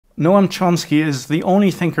Noam Chomsky is the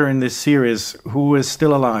only thinker in this series who is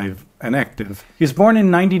still alive and active. He was born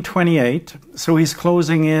in 1928, so he's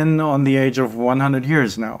closing in on the age of 100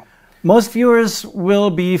 years now. Most viewers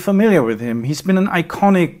will be familiar with him. He's been an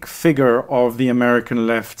iconic figure of the American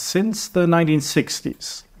left since the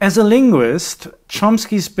 1960s. As a linguist,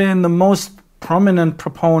 Chomsky's been the most prominent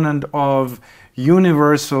proponent of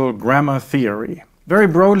universal grammar theory. Very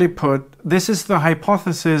broadly put, this is the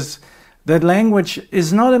hypothesis that language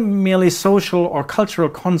is not a merely social or cultural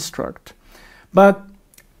construct, but,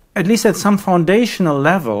 at least at some foundational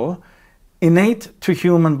level, innate to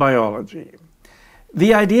human biology.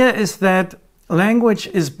 The idea is that language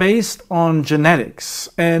is based on genetics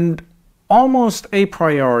and almost a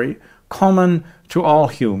priori common to all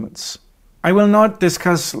humans. I will not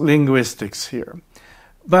discuss linguistics here,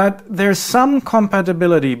 but there's some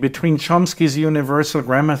compatibility between Chomsky's universal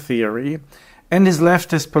grammar theory and his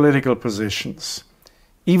leftist political positions,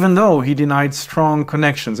 even though he denied strong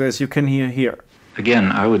connections, as you can hear here. Again,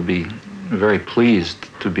 I would be very pleased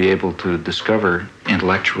to be able to discover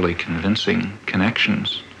intellectually convincing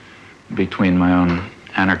connections between my own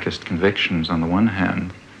anarchist convictions on the one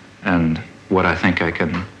hand and what I think I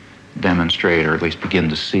can demonstrate or at least begin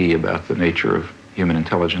to see about the nature of human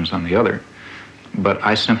intelligence on the other. But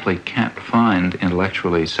I simply can't find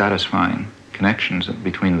intellectually satisfying connections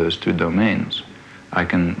between those two domains. I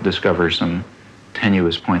can discover some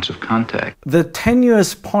tenuous points of contact. The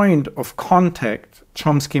tenuous point of contact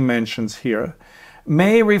Chomsky mentions here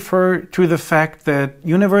may refer to the fact that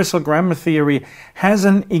universal grammar theory has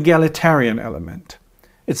an egalitarian element.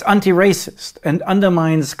 It's anti-racist and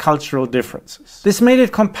undermines cultural differences. This made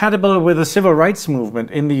it compatible with the civil rights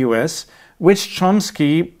movement in the US, which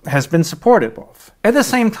Chomsky has been supportive of. At the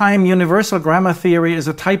same time, universal grammar theory is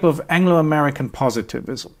a type of Anglo-American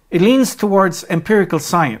positivism. It leans towards empirical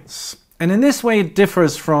science, and in this way it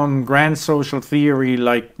differs from grand social theory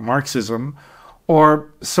like Marxism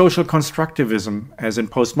or social constructivism as in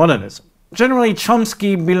postmodernism. Generally,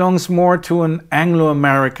 Chomsky belongs more to an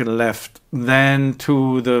Anglo-American left than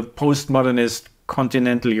to the postmodernist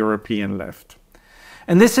continental European left.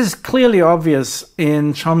 And this is clearly obvious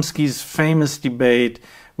in Chomsky's famous debate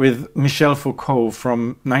with Michel Foucault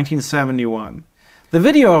from 1971. The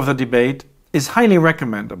video of the debate is highly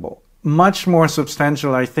recommendable, much more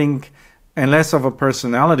substantial, I think, and less of a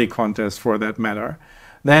personality contest for that matter,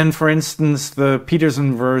 than, for instance, the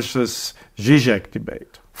Peterson versus Zizek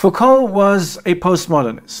debate. Foucault was a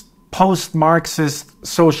postmodernist, post-Marxist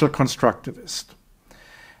social constructivist.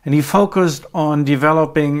 And he focused on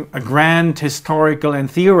developing a grand historical and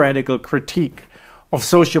theoretical critique of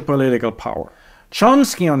sociopolitical power.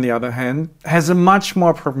 Chomsky, on the other hand, has a much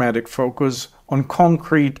more pragmatic focus on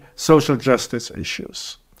concrete social justice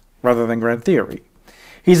issues, rather than grand theory.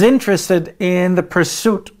 He's interested in the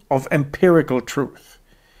pursuit of empirical truth,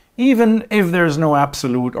 even if there's no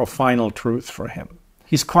absolute or final truth for him.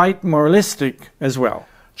 He's quite moralistic as well.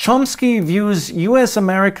 Chomsky views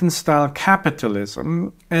US-American-style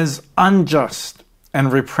capitalism as unjust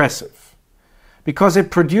and repressive because it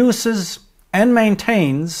produces and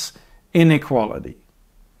maintains inequality.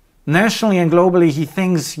 Nationally and globally, he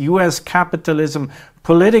thinks US capitalism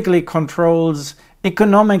politically controls,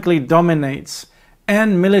 economically dominates,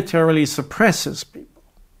 and militarily suppresses people.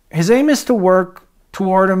 His aim is to work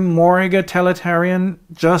toward a more egalitarian,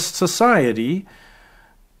 just society,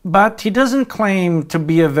 but he doesn't claim to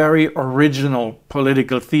be a very original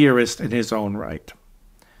political theorist in his own right.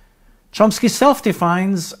 Chomsky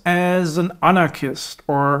self-defines as an anarchist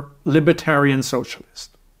or libertarian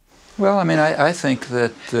socialist. Well, I mean, I think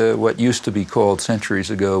that what used to be called centuries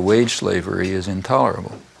ago wage slavery is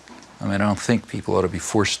intolerable. I mean, I don't think people ought to be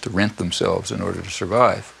forced to rent themselves in order to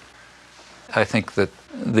survive. I think that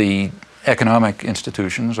the economic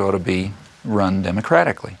institutions ought to be run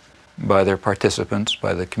democratically by their participants,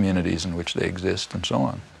 by the communities in which they exist, and so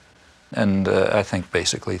on. And I think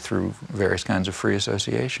basically through various kinds of free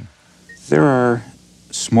association. There are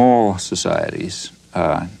small societies,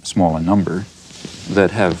 small in number, that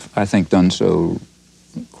have, I think, done so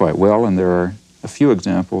quite well, and there are a few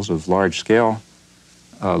examples of large-scale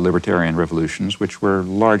libertarian revolutions which were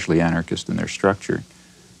largely anarchist in their structure.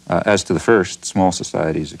 As to the first, small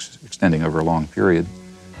societies extending over a long period,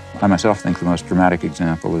 I myself think the most dramatic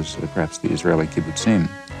example is perhaps the Israeli kibbutzim,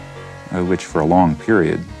 which for a long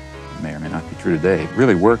period, may or may not be true today,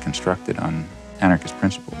 really were constructed on anarchist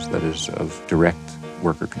principles, that is, of direct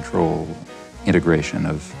worker control, integration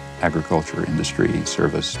of agriculture, industry,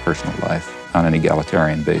 service, personal life on an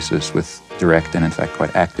egalitarian basis with direct and, in fact,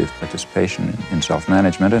 quite active participation in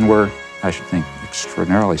self-management, and were, I should think,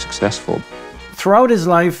 extraordinarily successful. Throughout his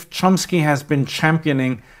life, Chomsky has been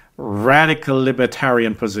championing radical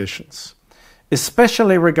libertarian positions,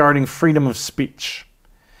 especially regarding freedom of speech.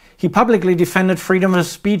 He publicly defended freedom of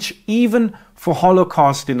speech even for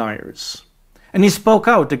Holocaust deniers. And he spoke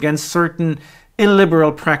out against certain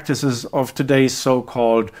illiberal practices of today's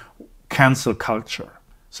so-called cancel culture,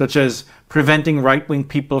 such as preventing right-wing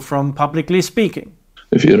people from publicly speaking.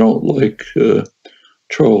 If you don't like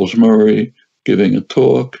Charles Murray giving a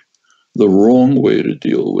talk, the wrong way to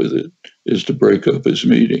deal with it is to break up his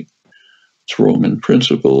meeting. It's wrong in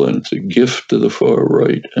principle, and it's a gift to the far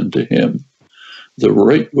right and to him. The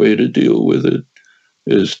right way to deal with it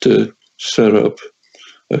is to set up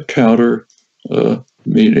a counter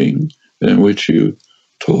meeting in which you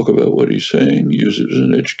talk about what he's saying, use it as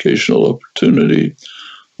an educational opportunity.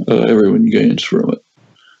 Everyone gains from it.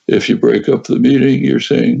 If you break up the meeting, you're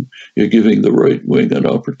saying you're giving the right wing an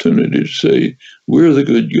opportunity to say, we're the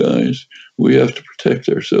good guys. We have to protect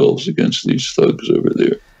ourselves against these thugs over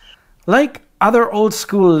there. Like other old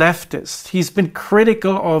school leftists, he's been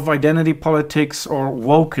critical of identity politics or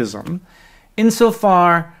wokeism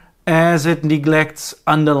insofar as it neglects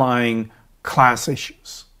underlying class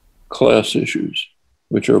issues. Class issues,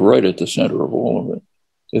 which are right at the center of all of it.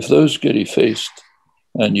 If those get effaced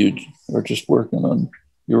and you are just working on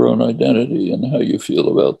your own identity and how you feel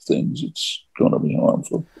about things, it's going to be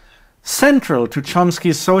harmful. Central to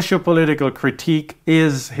Chomsky's socio-political critique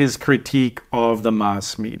is his critique of the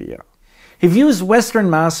mass media. He views Western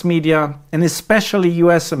mass media, and especially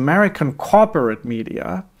US-American corporate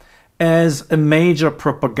media, as a major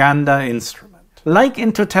propaganda instrument. Like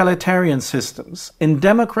in totalitarian systems, in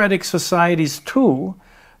democratic societies too,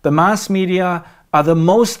 the mass media are the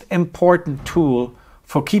most important tool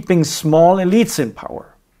for keeping small elites in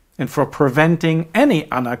power and for preventing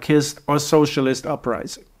any anarchist or socialist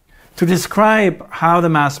uprising. To describe how the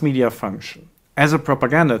mass media function as a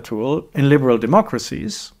propaganda tool in liberal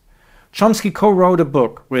democracies, Chomsky co-wrote a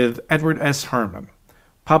book with Edward S. Herman,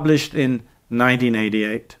 published in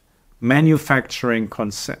 1988, Manufacturing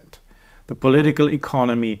Consent, the Political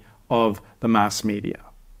Economy of the Mass Media.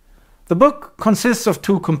 The book consists of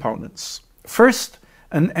two components. First,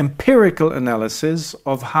 an empirical analysis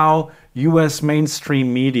of how US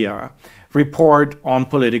mainstream media report on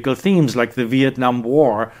political themes like the Vietnam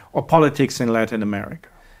War or politics in Latin America.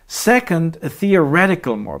 Second, a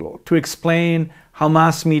theoretical model to explain how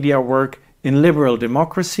mass media work in liberal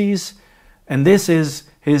democracies, and this is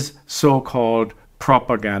his so-called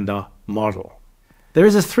propaganda model. There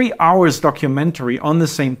is a 3-hour documentary on the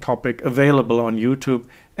same topic available on YouTube,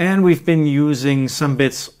 and we've been using some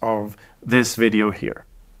bits of this video here.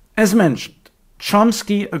 As mentioned,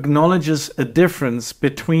 Chomsky acknowledges a difference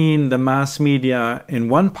between the mass media in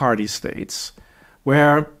one-party states,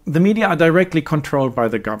 where the media are directly controlled by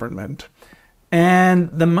the government, and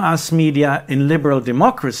the mass media in liberal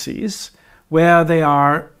democracies, where they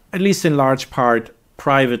are, at least in large part,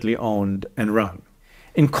 privately owned and run.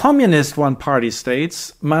 In communist one-party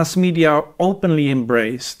states, mass media are openly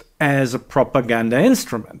embraced as a propaganda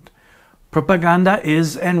instrument. Propaganda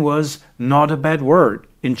is and was not a bad word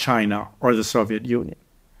in China or the Soviet Union.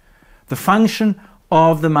 The function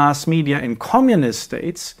of the mass media in communist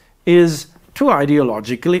states is to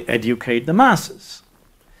ideologically educate the masses.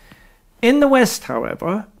 In the West,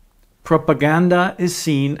 however, propaganda is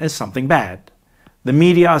seen as something bad. The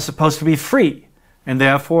media are supposed to be free, and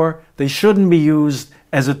therefore they shouldn't be used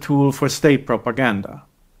as a tool for state propaganda.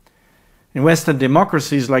 In Western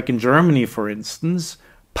democracies, like in Germany, for instance,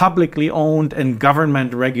 publicly owned and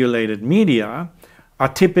government-regulated media are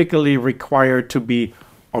typically required to be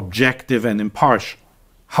objective and impartial.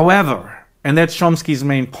 However, and that's Chomsky's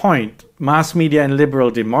main point, mass media in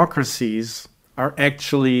liberal democracies are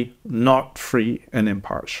actually not free and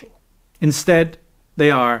impartial. Instead,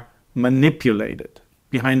 they are manipulated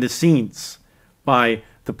behind the scenes by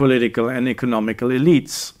the political and economical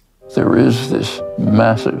elites. There is this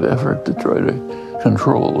massive effort to try to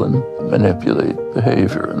control and manipulate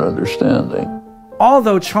behavior and understanding.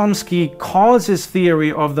 Although Chomsky calls his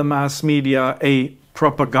theory of the mass media a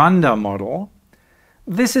propaganda model,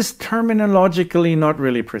 this is terminologically not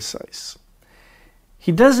really precise.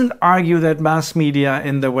 He doesn't argue that mass media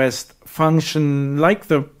in the West function like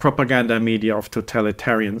the propaganda media of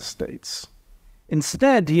totalitarian states.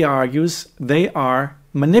 Instead, he argues they are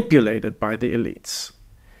manipulated by the elites.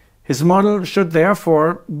 His model should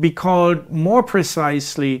therefore be called more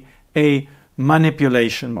precisely a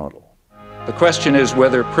manipulation model. The question is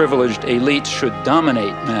whether privileged elites should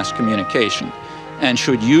dominate mass communication and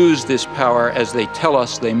should use this power as they tell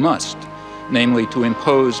us they must, namely to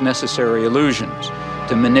impose necessary illusions,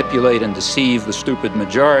 to manipulate and deceive the stupid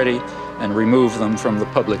majority and remove them from the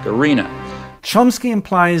public arena. Chomsky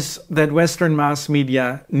implies that Western mass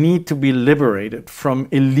media need to be liberated from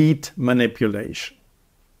elite manipulation.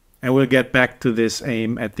 And we'll get back to this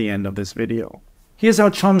aim at the end of this video. Here's how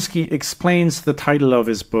Chomsky explains the title of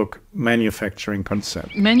his book, Manufacturing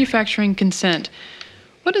Consent. Manufacturing Consent.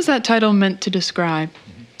 What is that title meant to describe?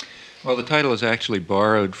 Well, the title is actually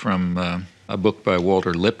borrowed from a book by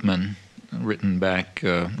Walter Lippmann, written back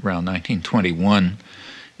around 1921,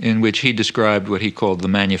 in which he described what he called the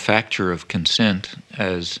manufacture of consent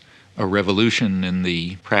as a revolution in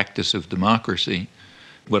the practice of democracy.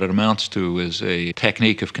 What it amounts to is a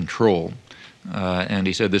technique of control. And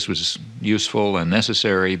he said this was useful and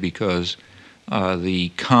necessary because the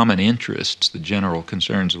common interests, the general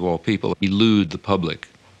concerns of all people, elude the public.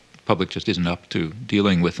 The public just isn't up to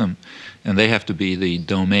dealing with them, and they have to be the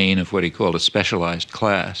domain of what he called a specialized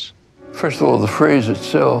class. First of all, the phrase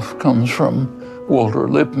itself comes from Walter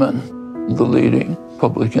Lippmann, the leading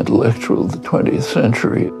public intellectual of the 20th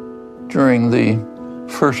century. During the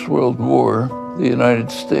First World War, the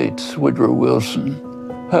United States, Woodrow Wilson,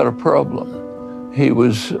 had a problem. He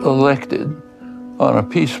was elected on a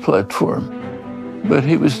peace platform, but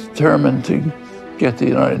he was determined to get the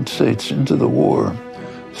United States into the war.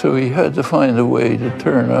 So he had to find a way to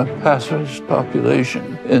turn a pacifist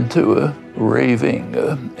population into a raving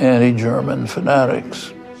anti-German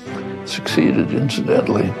fanatics. Succeeded,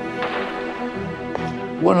 incidentally.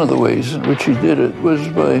 One of the ways in which he did it was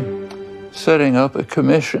by setting up a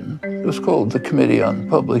commission. It was called the Committee on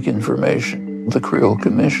Public Information, the Creel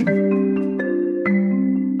Commission.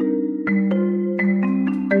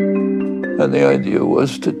 And the idea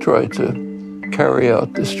was to try to carry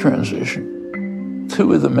out this transition.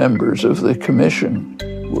 Two of the members of the commission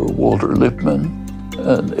were Walter Lippmann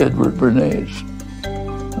and Edward Bernays.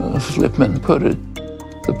 As Lippmann put it,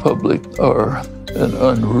 the public are an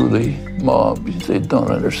unruly mob. They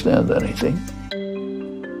don't understand anything.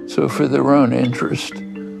 So for their own interest,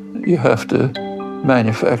 you have to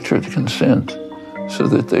manufacture the consent so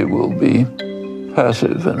that they will be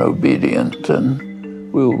passive and obedient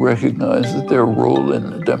and will recognize that their role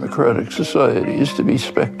in a democratic society is to be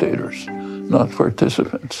spectators, not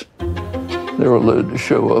participants. They're allowed to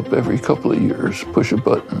show up every couple of years, push a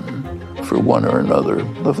button for one or another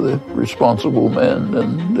of the responsible men,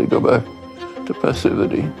 and they go back to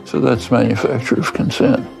passivity. So that's manufacture of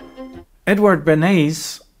consent. Edward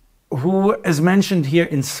Bernays, who, as mentioned here,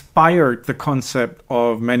 inspired the concept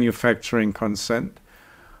of manufacturing consent,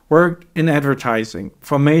 worked in advertising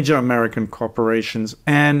for major American corporations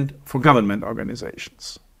and for government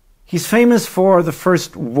organizations. He's famous for the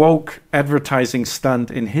first woke advertising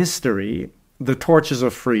stunt in history, the Torches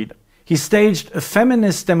of Freedom. He staged a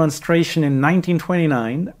feminist demonstration in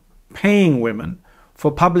 1929, paying women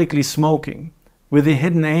for publicly smoking, with the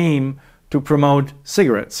hidden aim to promote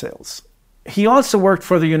cigarette sales. He also worked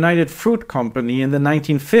for the United Fruit Company in the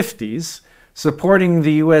 1950s, supporting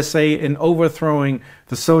the USA in overthrowing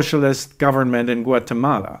the socialist government in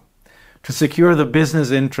Guatemala to secure the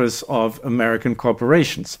business interests of American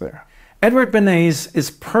corporations there. Edward Bernays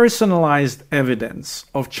is personalized evidence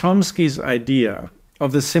of Chomsky's idea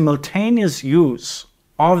of the simultaneous use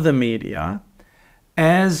of the media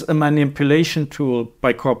as a manipulation tool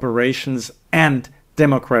by corporations and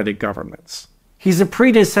democratic governments. He's a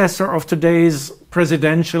predecessor of today's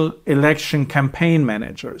presidential election campaign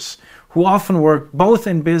managers, who often work both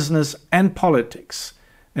in business and politics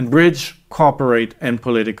and bridge corporate and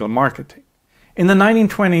political marketing. In the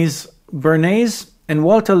 1920s, Bernays and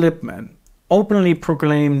Walter Lippmann openly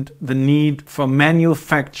proclaimed the need for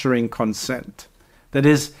manufacturing consent, that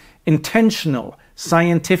is, intentional,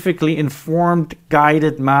 scientifically informed,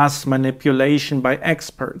 guided mass manipulation by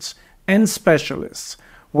experts and specialists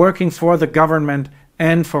working for the government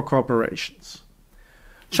and for corporations.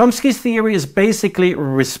 Chomsky's theory is basically a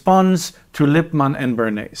response to Lippmann and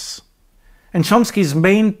Bernays. And Chomsky's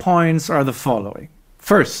main points are the following.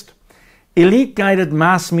 First, elite-guided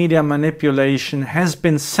mass media manipulation has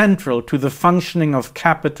been central to the functioning of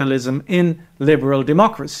capitalism in liberal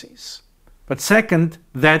democracies. But second,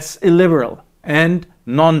 that's illiberal and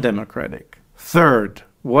non-democratic. Third,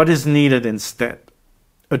 what is needed instead?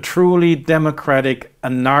 A truly democratic,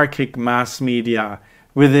 anarchic mass media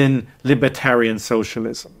within libertarian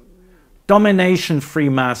socialism. Domination-free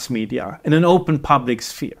mass media in an open public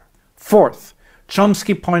sphere. Fourth,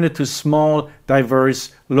 Chomsky pointed to small,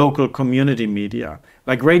 diverse, local community media,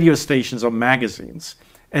 like radio stations or magazines,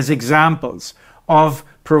 as examples of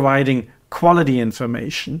providing quality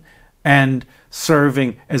information and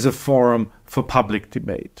serving as a forum for public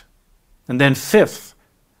debate. And then fifth,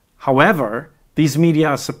 however, these media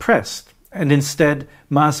are suppressed, and instead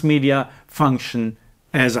mass media function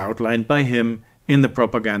as outlined by him in the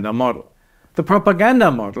propaganda model. The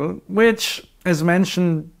propaganda model, which, as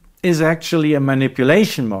mentioned, is actually a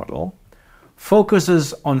manipulation model,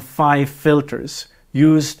 focuses on 5 filters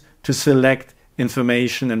used to select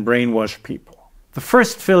information and brainwash people. The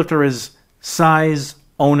first filter is size,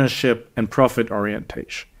 ownership, and profit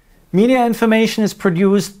orientation. Media information is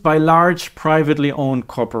produced by large privately owned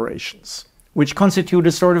corporations, which constitute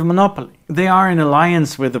a sort of monopoly. They are in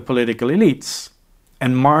alliance with the political elites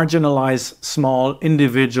and marginalize small,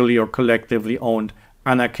 individually or collectively owned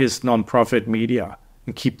anarchist non-profit media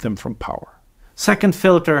and keep them from power. Second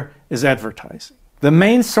filter is advertising. The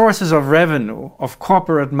main sources of revenue of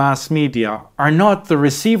corporate mass media are not the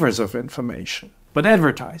receivers of information, but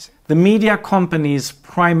advertising. The media companies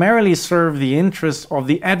primarily serve the interests of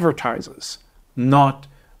the advertisers, not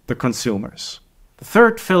the consumers. The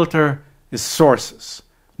third filter is sources.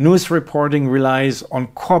 News reporting relies on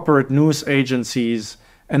corporate news agencies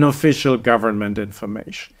and official government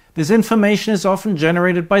information. This information is often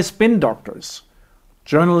generated by spin doctors.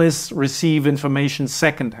 Journalists receive information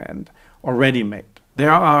secondhand or ready-made.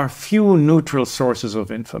 There are few neutral sources of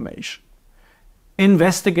information.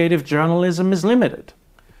 Investigative journalism is limited.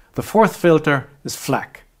 The fourth filter is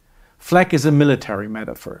flak. Flak is a military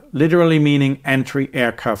metaphor, literally meaning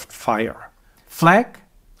anti-aircraft fire. Flak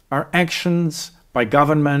are actions by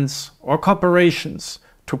governments or corporations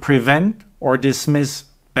to prevent or dismiss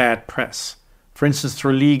bad press, for instance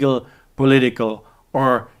through legal, political,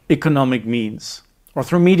 or economic means, or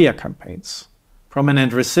through media campaigns.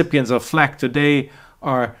 Prominent recipients of flak today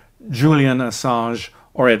are Julian Assange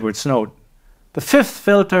or Edward Snowden. The fifth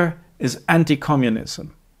filter is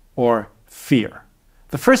anti-communism, or fear.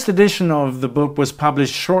 The first edition of the book was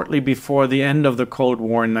published shortly before the end of the Cold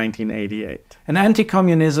War in 1988. And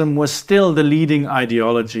anti-communism was still the leading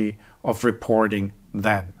ideology of reporting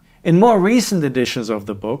then. In more recent editions of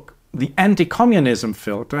the book, the anti-communism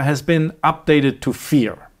filter has been updated to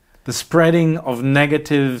fear, the spreading of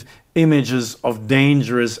negative images of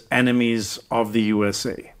dangerous enemies of the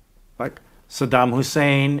USA, like Saddam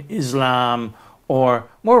Hussein, Islam, or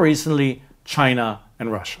more recently, China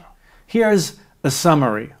and Russia. Here's a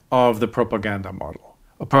summary of the propaganda model.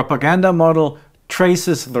 A propaganda model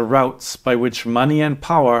traces the routes by which money and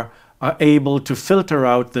power are able to filter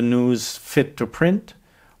out the news fit to print,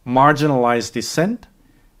 marginalize dissent,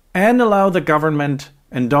 and allow the government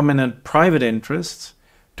and dominant private interests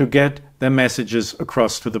to get their messages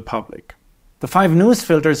across to the public. The 5 news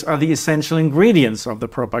filters are the essential ingredients of the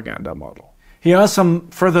propaganda model. Here are some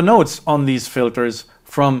further notes on these filters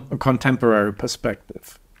from a contemporary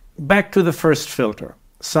perspective. Back to the first filter,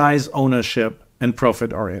 size, ownership, and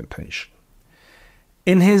profit orientation.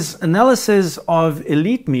 In his analysis of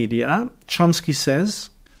elite media, Chomsky says,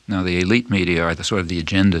 now the elite media are the sort of the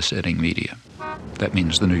agenda-setting media. That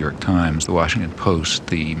means the New York Times, the Washington Post,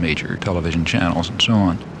 the major television channels, and so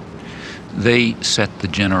on. They set the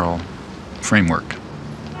general framework.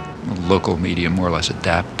 Local media more or less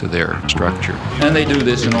adapt to their structure. And they do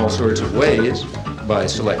this in all sorts of ways, by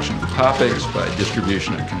selection of topics, by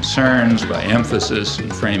distribution of concerns, by emphasis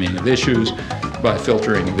and framing of issues, by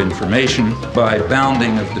filtering of information, by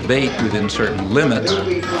bounding of debate within certain limits.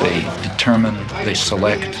 They determine, they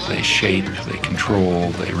select, they shape, they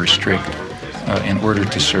control, they restrict in order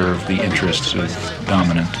to serve the interests of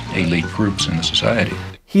dominant elite groups in the society.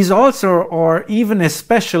 He's also, or even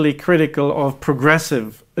especially, critical of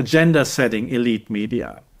progressive, agenda-setting elite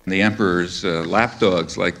media. The emperor's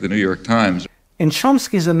lapdogs, like the New York Times. In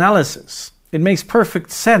Chomsky's analysis, it makes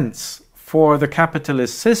perfect sense for the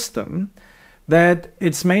capitalist system that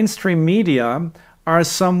its mainstream media are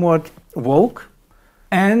somewhat woke,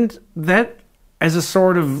 and that as a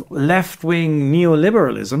sort of left-wing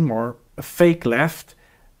neoliberalism, or a fake left,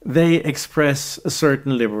 they express a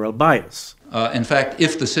certain liberal bias. In fact,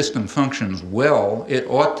 if the system functions well, it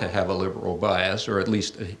ought to have a liberal bias, or at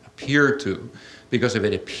least appear to, because if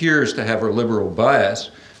it appears to have a liberal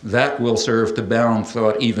bias, that will serve to bound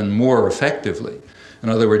thought even more effectively. In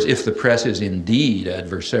other words, if the press is indeed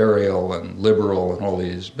adversarial and liberal and all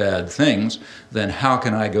these bad things, then how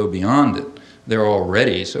can I go beyond it? They're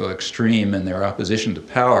already so extreme in their opposition to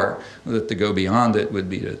power that to go beyond it would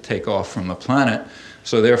be to take off from the planet.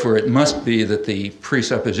 So therefore, it must be that the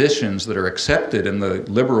presuppositions that are accepted in the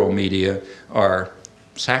liberal media are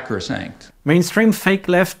sacrosanct. Mainstream fake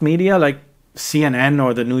left media like CNN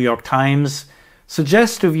or the New York Times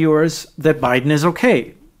suggest to viewers that Biden is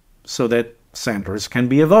okay, so that Sanders can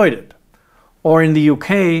be avoided. Or in the UK,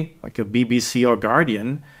 like a BBC or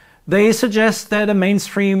Guardian, they suggest that a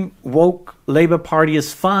mainstream woke Labour Party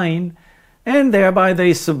is fine, and thereby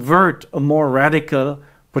they subvert a more radical,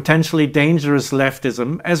 potentially dangerous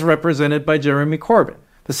leftism as represented by Jeremy Corbyn.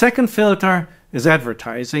 The second filter is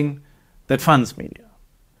advertising that funds media.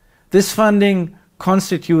 This funding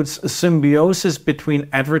constitutes a symbiosis between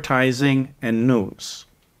advertising and news.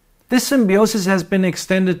 This symbiosis has been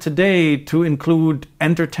extended today to include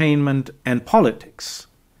entertainment and politics.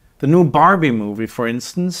 The new Barbie movie, for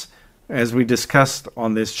instance, as we discussed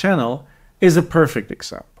on this channel, is a perfect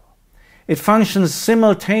example. It functions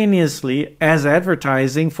simultaneously as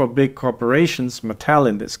advertising for big corporations, Mattel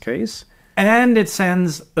in this case, and it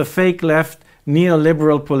sends a fake left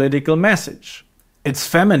neoliberal political message. It's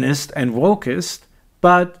feminist and wokeist,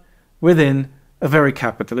 but within a very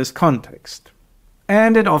capitalist context.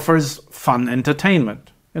 And it offers fun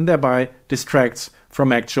entertainment, and thereby distracts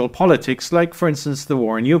from actual politics, like, for instance, the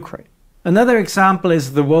war in Ukraine. Another example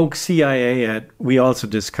is the woke CIA ad we also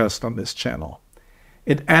discussed on this channel.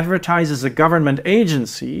 It advertises a government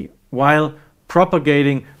agency while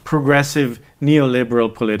propagating progressive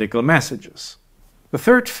neoliberal political messages. The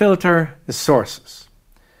third filter is sources.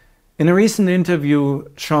 In a recent interview,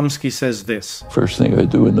 Chomsky says this. First thing I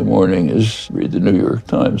do in the morning is read the New York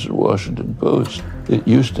Times or Washington Post. It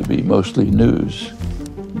used to be mostly news.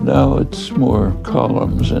 Now it's more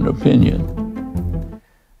columns and opinion.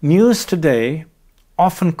 News today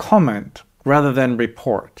often comment rather than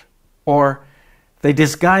report, or they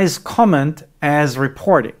disguise comment as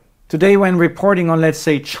reporting. Today, when reporting on, let's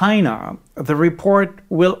say, China, the report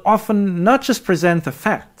will often not just present the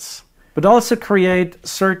facts, but also create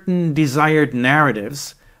certain desired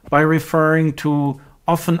narratives by referring to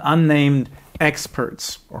often unnamed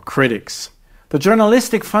experts or critics. The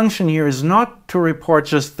journalistic function here is not to report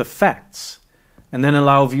just the facts and then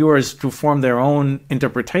allow viewers to form their own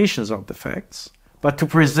interpretations of the facts, but to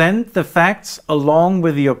present the facts along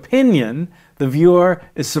with the opinion the viewer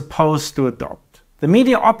is supposed to adopt. The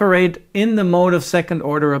media operate in the mode of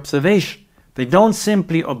second-order observation. They don't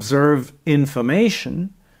simply observe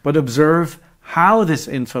information, but observe how this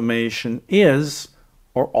information is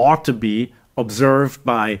or ought to be observed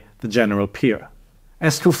by the general peer.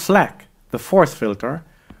 As to flack, the fourth filter,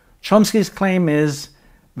 Chomsky's claim is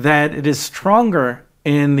that it is stronger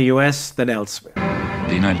in the US than elsewhere.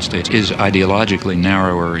 The United States is ideologically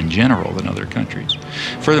narrower in general than other countries.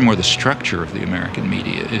 Furthermore, the structure of the American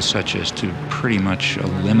media is such as to pretty much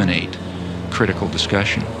eliminate critical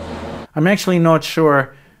discussion. I'm actually not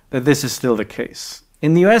sure that this is still the case.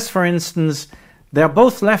 In the US, for instance, there are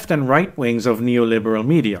both left and right wings of neoliberal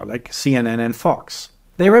media, like CNN and Fox.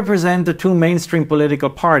 They represent the two mainstream political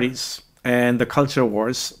parties and the culture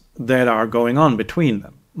wars that are going on between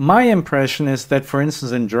them. My impression is that, for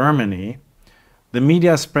instance, in Germany, the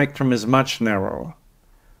media spectrum is much narrower.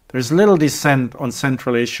 There's little dissent on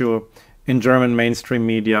central issue in German mainstream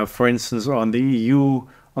media, for instance, on the EU,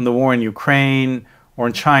 on the war in Ukraine, or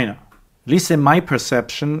in China. At least in my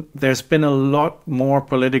perception, there's been a lot more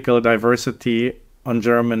political diversity on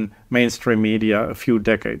German mainstream media a few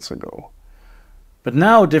decades ago. But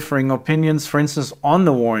now differing opinions, for instance, on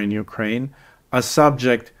the war in Ukraine, are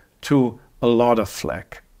subject to a lot of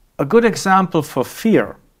flack. A good example for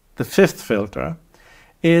fear, the fifth filter,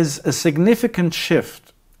 is a significant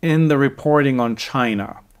shift in the reporting on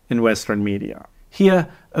China in Western media. Here,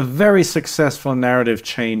 a very successful narrative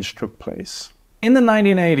change took place. In the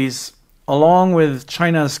 1980s, along with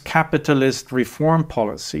China's capitalist reform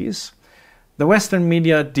policies, the Western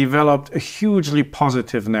media developed a hugely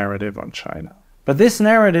positive narrative on China. But this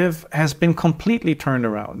narrative has been completely turned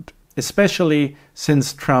around, especially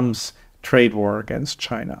since Trump's trade war against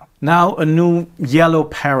China. Now a new yellow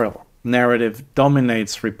peril narrative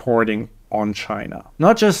dominates reporting on China.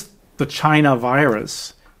 Not just the China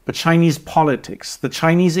virus, but Chinese politics, the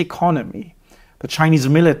Chinese economy, the Chinese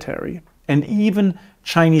military, and even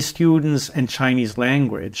Chinese students and Chinese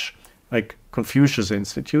language, like Confucius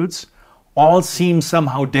Institutes, all seem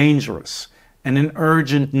somehow dangerous and in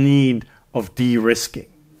urgent need of de-risking.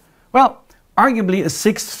 Well, arguably a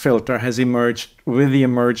sixth filter has emerged with the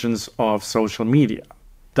emergence of social media,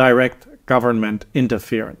 direct government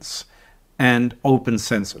interference, and open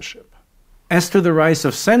censorship. As to the rise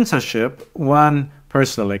of censorship, one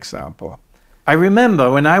personal example. I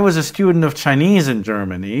remember when I was a student of Chinese in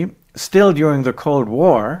Germany, still during the Cold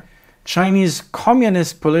War, Chinese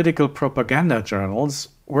communist political propaganda journals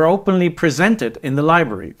were openly presented in the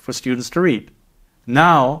library for students to read.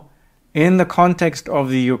 Now, in the context of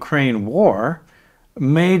the Ukraine war,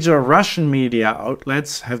 major Russian media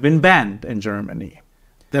outlets have been banned in Germany.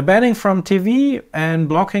 The banning from TV and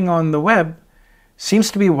blocking on the web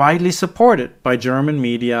seems to be widely supported by German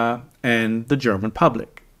media and the German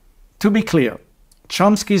public. To be clear,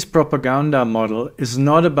 Chomsky's propaganda model is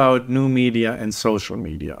not about new media and social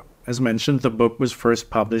media. As mentioned, the book was first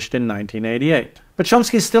published in 1988. But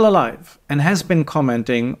Chomsky is still alive and has been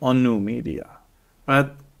commenting on new media.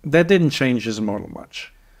 But that didn't change his model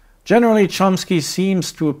much. Generally, Chomsky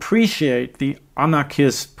seems to appreciate the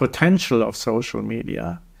anarchist potential of social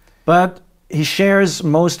media, but he shares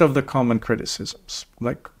most of the common criticisms,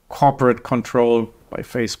 like corporate control by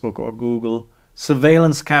Facebook or Google,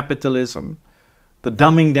 surveillance capitalism, the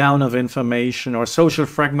dumbing down of information, or social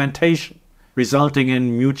fragmentation, resulting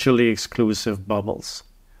in mutually exclusive bubbles.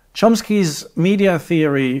 Chomsky's media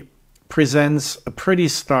theory presents a pretty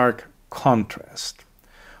stark contrast.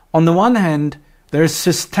 On the one hand, there's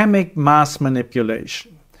systemic mass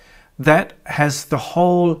manipulation that has the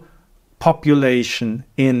whole population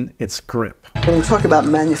in its grip. When you talk about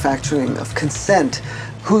manufacturing of consent,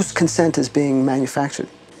 whose consent is being manufactured?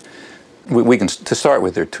 We can, to start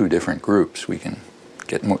with, there are two different groups. We can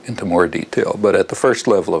get into more detail, but at the first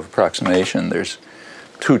level of approximation, there's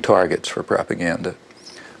two targets for propaganda.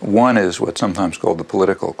 One is what's sometimes called the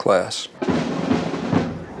political class.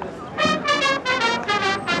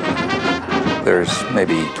 There's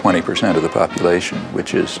maybe 20% of the population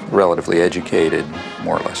which is relatively educated,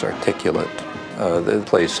 more or less articulate. They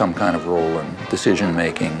play some kind of role in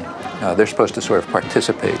decision-making. They're supposed to sort of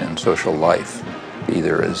participate in social life,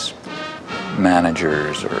 either as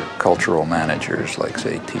managers or cultural managers, like,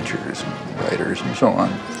 say, teachers and writers and so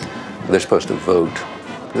on. They're supposed to vote.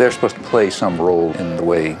 They're supposed to play some role in the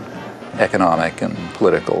way economic and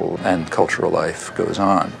political and cultural life goes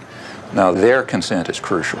on. Now, their consent is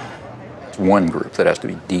crucial. It's one group that has to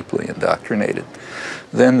be deeply indoctrinated.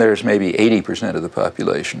 Then there's maybe 80% of the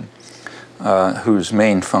population whose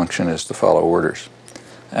main function is to follow orders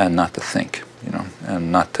and not to think,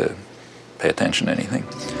 and not to pay attention to anything.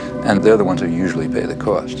 And they're the ones who usually pay the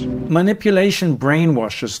costs. Manipulation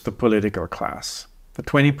brainwashes the political class, the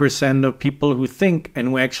 20% of people who think and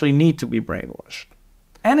who actually need to be brainwashed.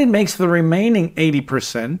 And it makes the remaining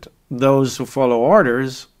 80%, those who follow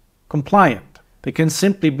orders, compliant. They can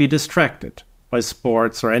simply be distracted by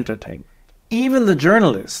sports or entertainment. Even the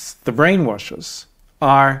journalists, the brainwashers,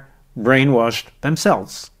 are brainwashed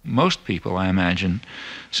themselves. Most people, I imagine,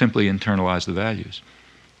 simply internalize the values.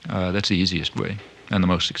 That's the easiest way and the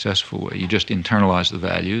most successful way. You just internalize the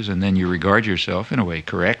values, and then you regard yourself, in a way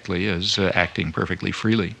correctly, as acting perfectly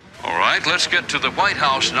freely. All right, let's get to the White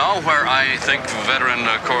House now, where I think veteran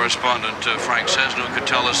correspondent Frank Sesno could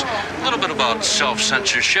tell us a little bit about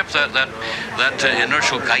self-censorship. That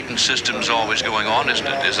inertial guidance system's always going on, isn't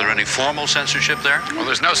it? Is there any formal censorship there? Well,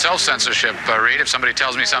 there's no self-censorship, Reed. If somebody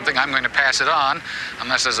tells me something, I'm going to pass it on,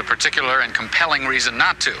 unless there's a particular and compelling reason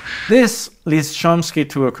not to. This leads Chomsky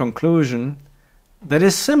to a conclusion that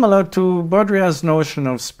is similar to Baudrillard's notion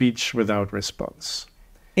of speech without response.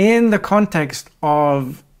 In the context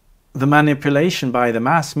of the manipulation by the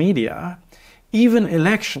mass media, even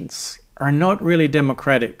elections are not really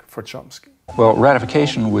democratic for Chomsky. Well,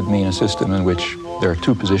 ratification would mean a system in which there are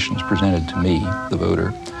two positions presented to me, the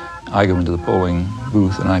voter. I go into the polling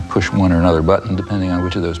booth and I push one or another button depending on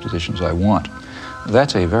which of those positions I want.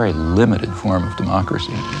 That's a very limited form of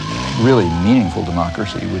democracy. Really meaningful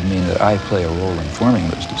democracy would mean that I play a role in forming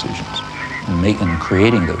those decisions and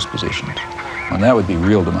creating those positions. And that would be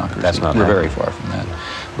real democracy. That's not We're happening. very far from that.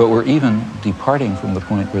 But we're even departing from the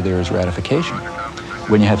point where there is ratification.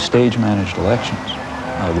 When you have stage-managed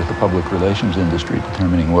elections with the public relations industry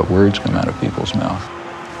determining what words come out of people's mouth,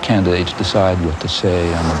 candidates decide what to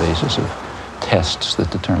say on the basis of tests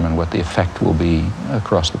that determine what the effect will be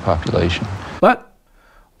across the population. But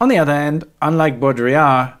on the other hand, unlike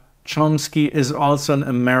Baudrillard, Chomsky is also an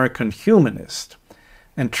American humanist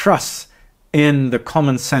and trusts in the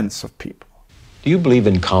common sense of people. Do you believe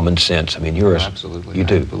in common sense? I mean, Absolutely. You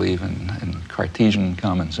do. I believe in Cartesian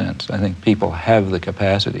common sense. I think people have the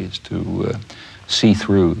capacities to see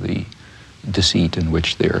through the deceit in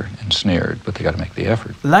which they're ensnared, but they got to make the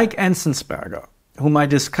effort. Like Enzensberger, whom I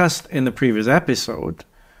discussed in the previous episode,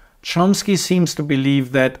 Chomsky seems to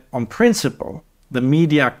believe that, on principle, the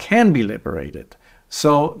media can be liberated,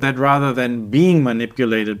 so that rather than being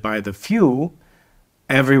manipulated by the few,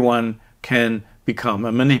 everyone can become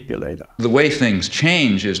a manipulator. The way things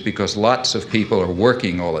change is because lots of people are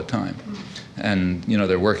working all the time. And,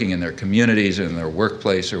 they're working in their communities, in their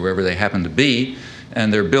workplace, or wherever they happen to be,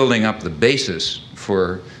 and they're building up the basis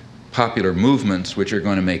for popular movements which are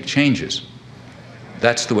going to make changes.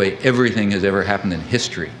 That's the way everything has ever happened in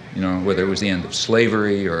history, whether it was the end of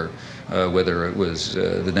slavery or whether it was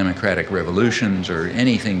the democratic revolutions or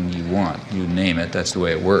anything you want, you name it, that's the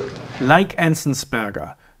way it worked. Like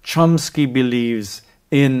Enzensberger, Chomsky believes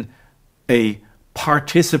in a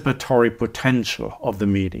participatory potential of the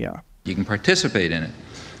media. You can participate in it.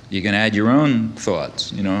 You can add your own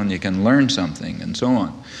thoughts, and you can learn something and so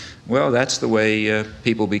on. Well, that's the way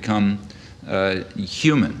people become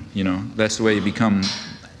human, That's the way you become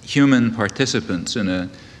human participants in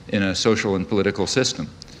a social and political system.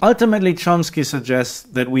 Ultimately, Chomsky suggests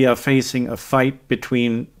that we are facing a fight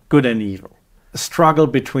between good and evil, a struggle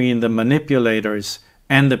between the manipulators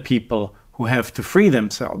and the people who have to free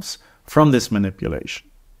themselves from this manipulation.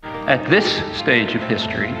 At this stage of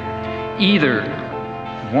history, either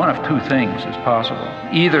one of two things is possible.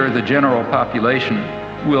 Either the general population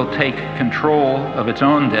will take control of its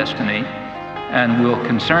own destiny and will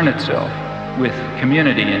concern itself with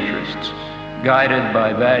community interests, guided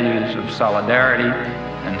by values of solidarity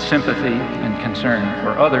and sympathy and concern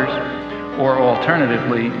for others, or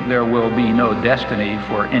alternatively, there will be no destiny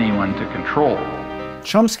for anyone to control.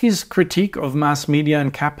 Chomsky's critique of mass media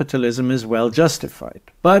and capitalism is well justified,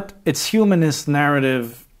 but its humanist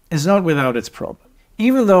narrative is not without its problem.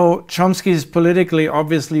 Even though Chomsky is politically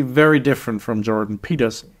obviously very different from Jordan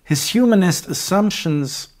Peterson, his humanist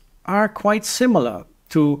assumptions are quite similar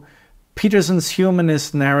to Peterson's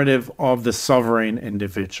humanist narrative of the sovereign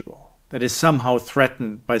individual that is somehow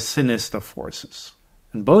threatened by sinister forces.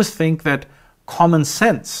 And both think that common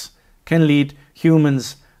sense can lead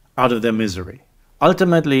humans out of their misery.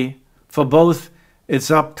 Ultimately, for both,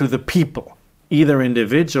 it's up to the people, either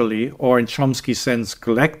individually or in Chomsky's sense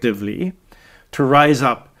collectively, to rise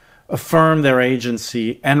up, affirm their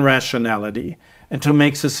agency and rationality, and to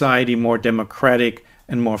make society more democratic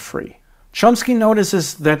and more free. Chomsky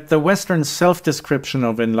notices that the Western self-description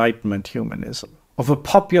of Enlightenment humanism, of a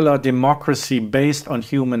popular democracy based on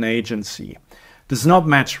human agency, does not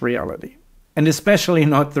match reality, and especially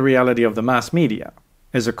not the reality of the mass media.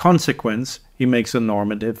 As a consequence, he makes a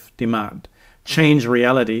normative demand: change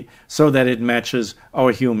reality so that it matches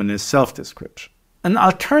our humanist self-description. An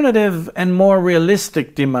alternative and more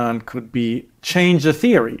realistic demand could be change the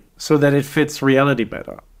theory so that it fits reality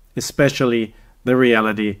better, especially the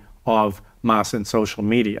reality of mass and social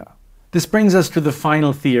media. This brings us to the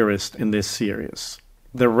final theorist in this series,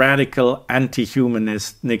 the radical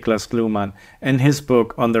anti-humanist Niklas Luhmann and his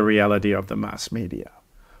book on the reality of the mass media.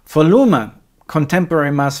 For Luhmann,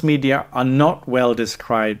 contemporary mass media are not well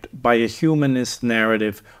described by a humanist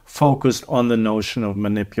narrative focused on the notion of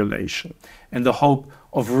manipulation and the hope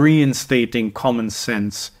of reinstating common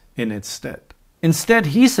sense in its stead. Instead,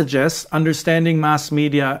 he suggests understanding mass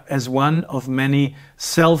media as one of many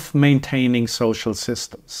self-maintaining social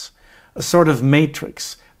systems, a sort of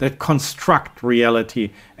matrix that construct reality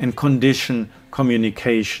and condition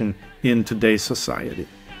communication in today's society.